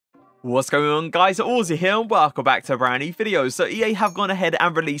What's going on, guys? Aussie here and welcome back to a brand new video. So EA have gone ahead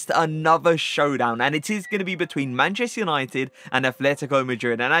and released another showdown, and it is going to be between Manchester United and Atletico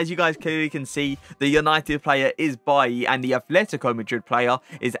Madrid. And as you guys clearly can see, the United player is BAILLY and the Atletico Madrid player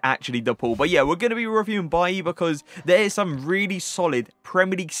is actually the Pool. But yeah, we're going to be reviewing BAILLY because there is some really solid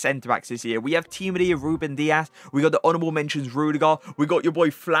Premier League centre-backs this year. We have Team of the Year Ruben Diaz, we got the honourable mentions Rudiger, we got your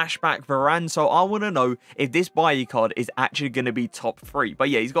boy Flashback Varane. So I want to know if this BAILLY card is actually going to be top 3. But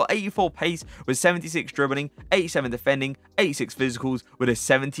yeah, he's got 84 pace with 76 dribbling, 87 defending, 86 physicals with a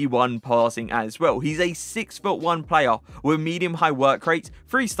 71 passing as well. He's a 6'1" player with medium high work rates,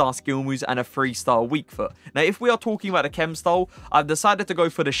 3-star skill moves and a 3-star weak foot. Now if we are talking about a chem style, I've decided to go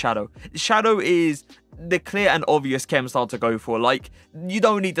for the Shadow. Shadow is the clear and obvious chem style to go for. Like, you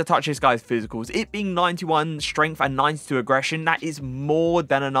don't need to touch this guy's physicals. It being 91 strength and 92 aggression, that is more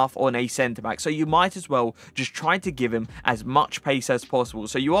than enough on a centre back. So you might as well just try to give him as much pace as possible.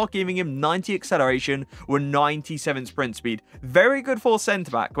 So you are giving him 90 acceleration with 97 sprint speed. Very good for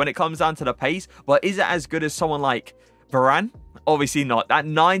centre back when it comes down to the pace, but is it as good as someone like Varane? Obviously not. That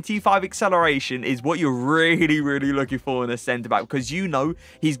 95 acceleration is what you're really looking for in a centre-back, because you know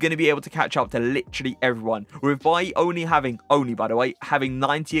he's going to be able to catch up to literally everyone. With BAILLY only by the way, having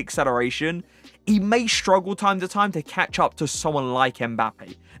 90 acceleration, he may struggle time to time to catch up to someone like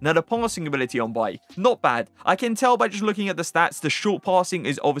Mbappe. Now, the passing ability on BAILLY, not bad. I can tell by just looking at the stats, the short passing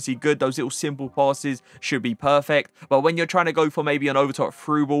is obviously good. Those little simple passes should be perfect. But when you're trying to go for maybe an over-top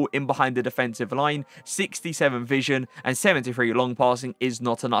through ball in behind the defensive line, 67 vision and 73 long passing is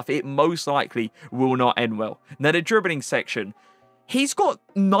not enough. It most likely will not end well. Now, the dribbling section, he's got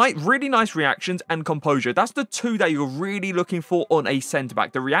really nice reactions and composure. That's the two that you're really looking for on a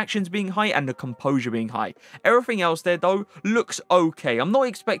centre-back. The reactions being high and the composure being high. Everything else there, though, looks okay. I'm not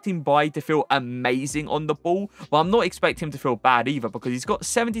expecting BAILLY to feel amazing on the ball, but I'm not expecting him to feel bad either, because he's got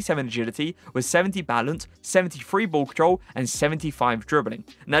 77 agility with 70 balance, 73 ball control, and 75 dribbling.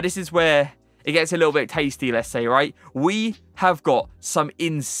 Now, this is where it gets a little bit tasty, let's say, right? We have got some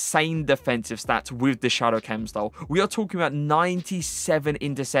insane defensive stats with the Shadow Chem style. We are talking about 97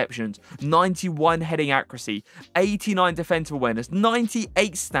 interceptions, 91 heading accuracy, 89 defensive awareness,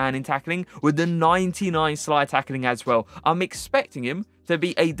 98 standing tackling with the 99 slide tackling as well. I'm expecting him to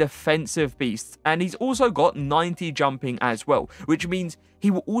be a defensive beast, and he's also got 90 jumping as well, which means he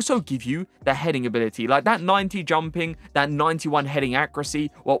will also give you the heading ability. Like that 90 jumping, that 91 heading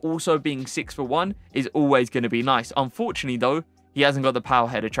accuracy, while also being 6'1" is always going to be nice. Unfortunately though, he hasn't got the power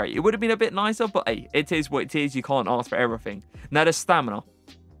header trait. It would have been a bit nicer, but hey, it is what it is. You can't ask for everything. Now the stamina,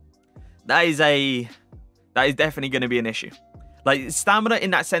 that is definitely going to be an issue. Like, stamina in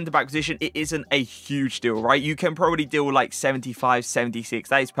that centre-back position, it isn't a huge deal, right? You can probably deal like 75, 76.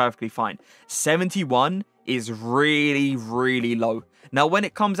 That is perfectly fine. 71 is really low. Now, when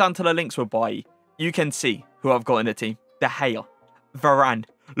it comes down to the links with BAILLY, you can see who I've got in the team. De Gea, Varane,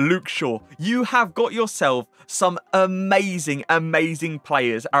 Luke Shaw. You have got yourself some amazing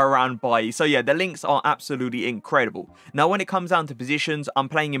players around BAILLY. So yeah, the links are absolutely incredible. Now, when it comes down to positions, I'm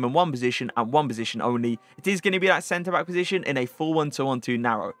playing him in one position and one position only. It is going to be that centre-back position in a 4-1-2-1-2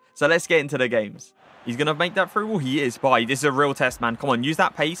 narrow. So let's get into the games. He's going to make that through. Well, he is. BAILLY, this is a real test, man. Come on, use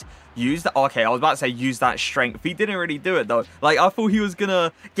that pace. Use that. Okay, I was about to say use that strength. He didn't really do it, though. Like, I thought he was going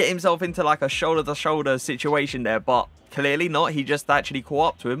to get himself into, like, a shoulder-to-shoulder situation there. But clearly not. He just actually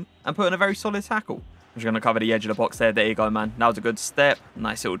caught up to him and put in a very solid tackle. I'm just going to cover the edge of the box there. There you go, man. That was a good step.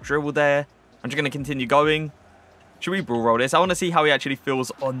 Nice little dribble there. I'm just going to continue going. Should we ball roll this? I want to see how he actually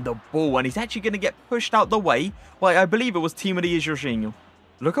feels on the ball. And he's actually going to get pushed out the way. Well, I believe it was Team of the Year Jorginho.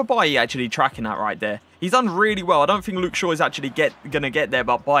 Look at BAILLY actually tracking that right there. He's done really well. I don't think Luke Shaw is actually going to get there,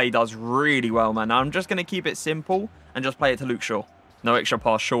 but BAILLY does really well, man. Now, I'm just going to keep it simple and just play it to Luke Shaw. No extra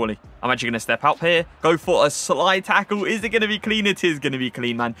pass, surely. I'm actually going to step out here. Go for a slide tackle. Is it going to be clean? It is going to be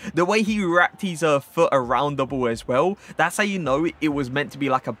clean, man. The way he wrapped his foot around the ball as well, that's how you know it was meant to be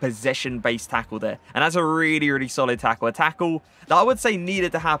like a possession-based tackle there. And that's a really solid tackle. A tackle that I would say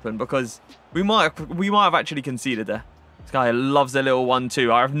needed to happen, because we might have actually conceded there. This guy loves the little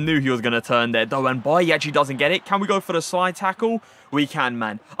 1-2. I knew he was going to turn there, though, and BAILLY actually doesn't get it. Can we go for the slide tackle? We can,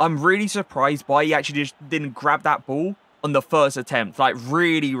 man. I'm really surprised BAILLY actually just didn't grab that ball on the first attempt. Like,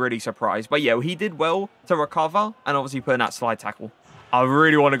 really surprised. But yeah, he did well to recover and obviously put in that slide tackle. I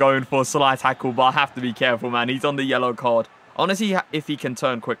really want to go in for a slide tackle, but I have to be careful, man. He's on the yellow card. Honestly, if he can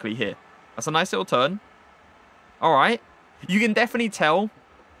turn quickly here. That's a nice little turn. All right. You can definitely tell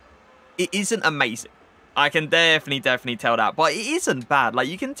it isn't amazing. I can definitely tell that, but it isn't bad. Like,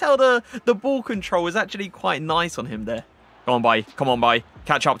 you can tell the ball control is actually quite nice on him there. Come on, BAILLY. Come on, BAILLY.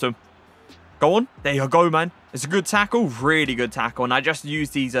 Catch up to him. Go on. There you go, man. It's a good tackle, really good tackle. And I just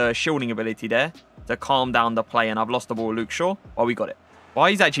used his shielding ability there to calm down the play. And I've lost the ball, Luke Shaw. Oh, we got it. Well,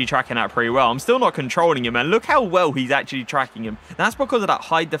 he's actually tracking that pretty well. I'm still not controlling him, and look how well he's actually tracking him. That's because of that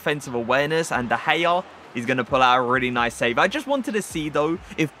high defensive awareness, and De Gea is going to pull out a really nice save. I just wanted to see, though,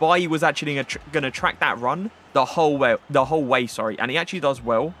 if BAILLY was actually going to track that run the whole way, and he actually does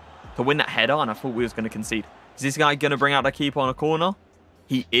well to win that header, and I thought we was going to concede. Is this guy going to bring out the keeper on a corner?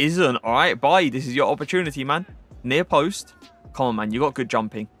 He isn't. All right, BAILLY, this is your opportunity, man. Near post. Come on, man. You got good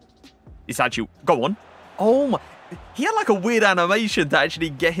jumping. It's actually... Go on. Oh, my... He had like a weird animation to actually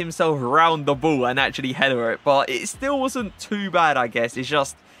get himself around the ball and actually header it. But it still wasn't too bad, I guess. It's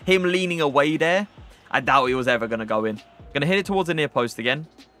just him leaning away there. I doubt he was ever going to go in. Going to hit it towards the near post again.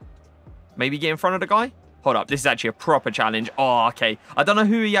 Maybe get in front of the guy. Hold up. This is actually a proper challenge. Oh, okay. I don't know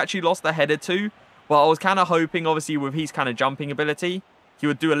who he actually lost the header to. But I was kind of hoping, obviously, with his kind of jumping ability, he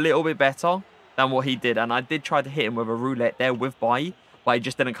would do a little bit better than what he did. And I did try to hit him with a roulette there with BAILLY. But it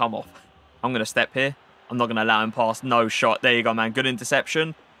just didn't come off. I'm going to step here. I'm not going to allow him pass. No shot. There you go, man. Good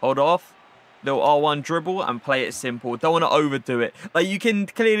interception. Hold off. Little R1 dribble and play it simple. Don't want to overdo it. Like, you can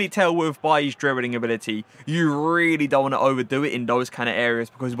clearly tell with BAILLY's dribbling ability, you really don't want to overdo it in those kind of areas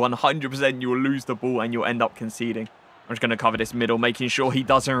because 100% you will lose the ball and you'll end up conceding. I'm just going to cover this middle, making sure he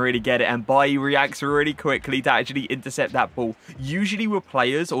doesn't really get it. And BAILLY reacts really quickly to actually intercept that ball. Usually with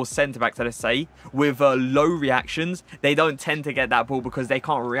players or centre-backs, let's say, with low reactions, they don't tend to get that ball because they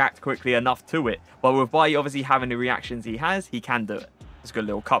can't react quickly enough to it. But with BAILLY obviously having the reactions he has, he can do it. It's a good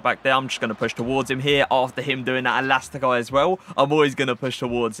little cutback there. I'm just going to push towards him here. After him doing that Elastico as well, I'm always going to push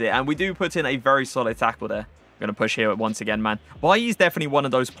towards it. And we do put in a very solid tackle there. I'm going to push here once again, man. BAILLY is definitely one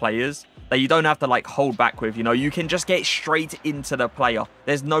of those players that you don't have to like hold back with, you know. You can just get straight into the player.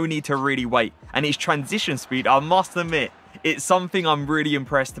 There's no need to really wait. And his transition speed, I must admit, it's something I'm really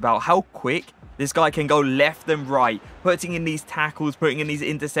impressed about. How quick this guy can go left and right, putting in these tackles, putting in these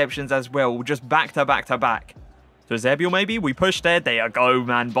interceptions as well, just back to back to back. So Eusebio maybe, we push there. There you go,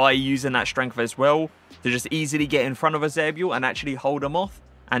 man. BAILLY using that strength as well to just easily get in front of Eusebio and actually hold him off.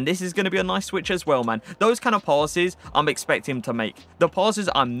 And this is going to be a nice switch as well, man. Those kind of passes I'm expecting him to make. The passes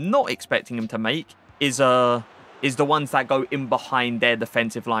I'm not expecting him to make is the ones that go in behind their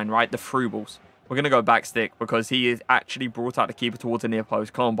defensive line, right? The through balls. We're going to go back stick because he is actually brought out the keeper towards the near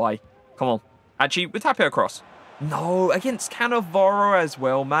post. Come on, BAILLY. Come on. Actually, we'll tap it across. No, against Cannavaro as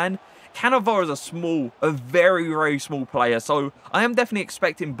well, man. Cannavaro is a very, very small player. So I am definitely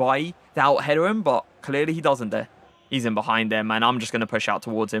expecting BAILLY to out-header him, but clearly he doesn't there. He's in behind there, man. I'm just going to push out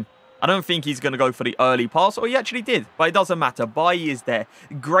towards him. I don't think he's going to go for the early pass. Or he actually did. But it doesn't matter. BAILLY is there.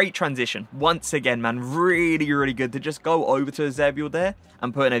 Great transition. Once again, man. Really, really good to just go over to Eusebio there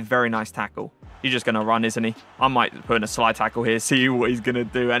and put in a very nice tackle. He's just going to run, isn't he? I might put in a slide tackle here, see what he's going to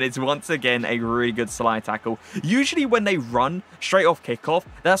do. And it's once again a really good slide tackle. Usually when they run straight off kickoff,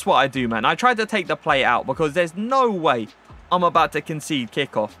 that's what I do, man. I try to take the play out because there's no way I'm about to concede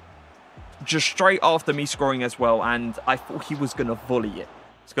kickoff just straight after me scoring as well. And I thought he was going to volley it.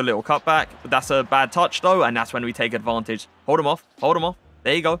 It's got a little cutback. But that's a bad touch, though. And that's when we take advantage. Hold him off. Hold him off.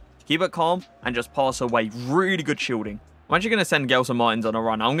 There you go. Keep it calm and just pass away. Really good shielding. I'm actually going to send Gelson Martins on a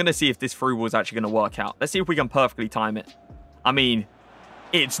run. I'm going to see if this through ball is actually going to work out. Let's see if we can perfectly time it. I mean,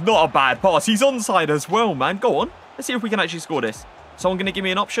 it's not a bad pass. He's onside as well, man. Go on. Let's see if we can actually score this. Someone going to give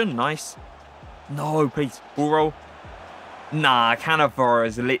me an option? Nice. No, please. Ball roll. Nah, Cannavaro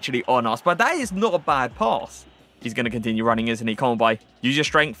is literally on us. But that is not a bad pass. He's going to continue running, isn't he? Come on, BAILLY. Use your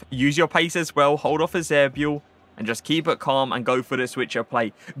strength. Use your pace as well. Hold off Eusebio. And just keep it calm and go for the switcher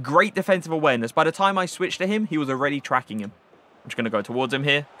play. Great defensive awareness. By the time I switched to him, he was already tracking him. I'm just going to go towards him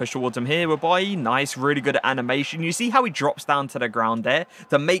here. Push towards him here with BAILLY. Nice, really good animation. You see how he drops down to the ground there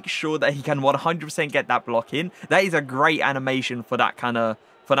to make sure that he can 100% get that block in. That is a great animation for that kind of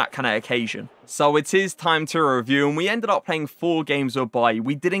occasion. So it is time to review, and we ended up playing 4 games with BAILLY.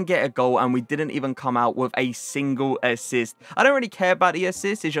 We didn't get a goal, and we didn't even come out with a single assist. I don't really care about the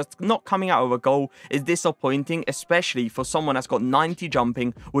assist. It's just not coming out with a goal is disappointing, especially for someone that's got 90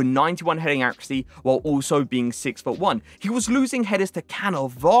 jumping with 91 heading accuracy while also being 6'1". He was losing headers to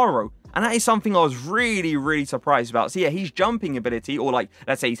Cannavaro. And that is something I was really, really surprised about. So yeah, his jumping ability, or like,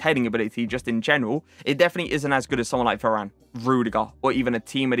 let's say his heading ability just in general, it definitely isn't as good as someone like Varane, Rudiger, or even a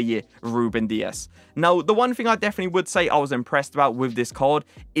Team of the Year, Ruben Dias. Now, the one thing I definitely would say I was impressed about with this card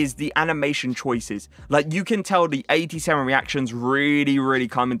is the animation choices. Like, you can tell the 87 reactions really, really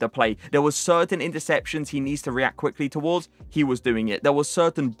come into play. There was certain interceptions he needs to react quickly towards, he was doing it. There was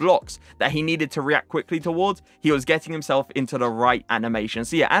certain blocks that he needed to react quickly towards, he was getting himself into the right animation.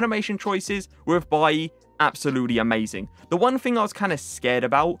 So yeah, animation choices with BAILLY, absolutely amazing. The one thing I was kind of scared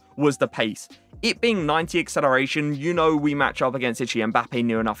about was the pace. It being 90 acceleration, you know we match up against literally Mbappe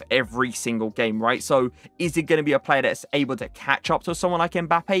near enough every single game, right? So is it going to be a player that's able to catch up to someone like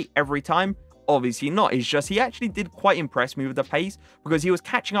Mbappe every time? Obviously not. It's just he actually did quite impress me with the pace, because he was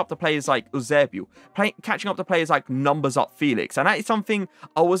catching up to players like Eusebio, catching up to players like numbers up Felix, and that is something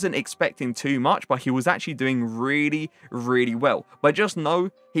I wasn't expecting too much, but he was actually doing really, really well. But just know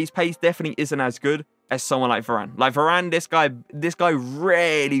his pace definitely isn't as good as someone like Varane. Like Varane, this guy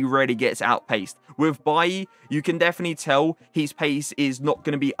really gets outpaced. With BAILLY, you can definitely tell his pace is not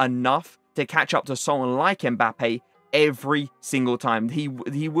going to be enough to catch up to someone like Mbappe every single time. He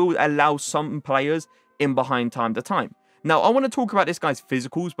will allow some players in behind time to time. Now, I want to talk about this guy's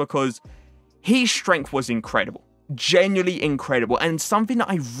physicals, because his strength was incredible. Genuinely incredible. And something that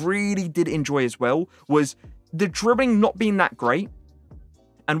I really did enjoy as well was the dribbling not being that great.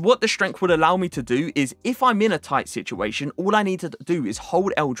 And what the strength would allow me to do is, if I'm in a tight situation, all I need to do is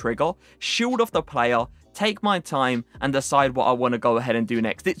hold L trigger, shield off the player, take my time, and decide what I want to go ahead and do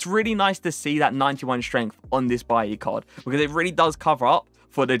next. It's really nice to see that 91 strength on this BAILLY card, because it really does cover up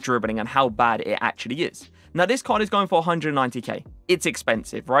for the dribbling and how bad it actually is. Now, this card is going for 190k. It's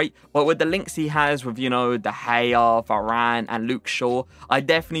expensive, right? But with the links he has with, you know, De Gea, Varane, and Luke Shaw, I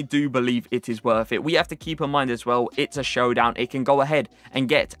definitely do believe it is worth it. We have to keep in mind as well, it's a showdown. It can go ahead and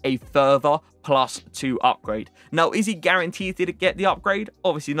get a further +2 upgrade. Now, is he guaranteed to get the upgrade?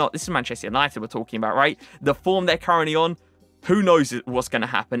 Obviously not. This is Manchester United we're talking about, right? The form they're currently on, who knows what's going to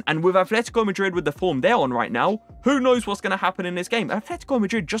happen? And with Atletico Madrid, with the form they're on right now, who knows what's going to happen in this game? Atletico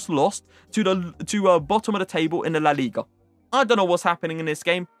Madrid just lost to the bottom of the table in the La Liga. I don't know what's happening in this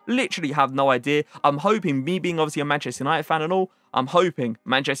game. Literally have no idea. I'm hoping, me being obviously a Manchester United fan and all, I'm hoping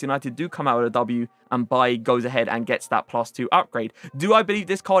Manchester United do come out with a W and BAILLY goes ahead and gets that +2 upgrade. Do I believe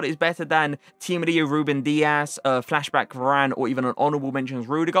this card is better than Team Maria, Ruben Diaz, Flashback Varane, or even an honourable mentions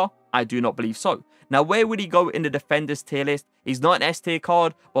Rudiger? I do not believe so. Now, where would he go in the defenders tier list? He's not an S tier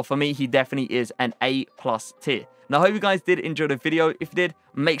card, but for me, he definitely is an A+ tier. Now, I hope you guys did enjoy the video. If you did,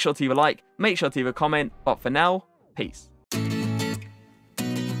 make sure to leave a like, make sure to leave a comment. But for now, peace.